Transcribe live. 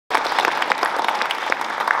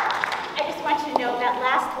know, that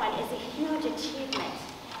last one is a huge achievement.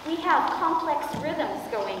 We have complex rhythms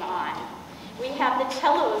going on. We have the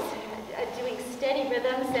cellos doing steady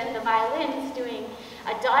rhythms and the violins doing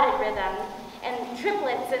a dotted rhythm and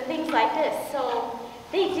triplets and things like this. So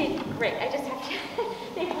they did great. I just have to,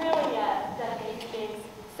 they've really done these things.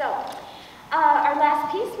 So our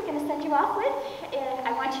last piece we're going to send you off with,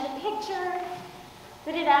 I want you to picture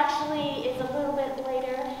that it actually is a little bit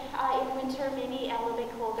later in winter, maybe a little bit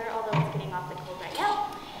colder, although it's getting awfully cold right now.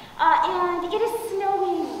 And it is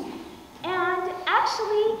snowing. And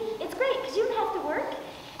actually, it's great because you don't have to work.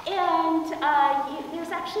 And there's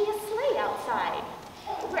actually a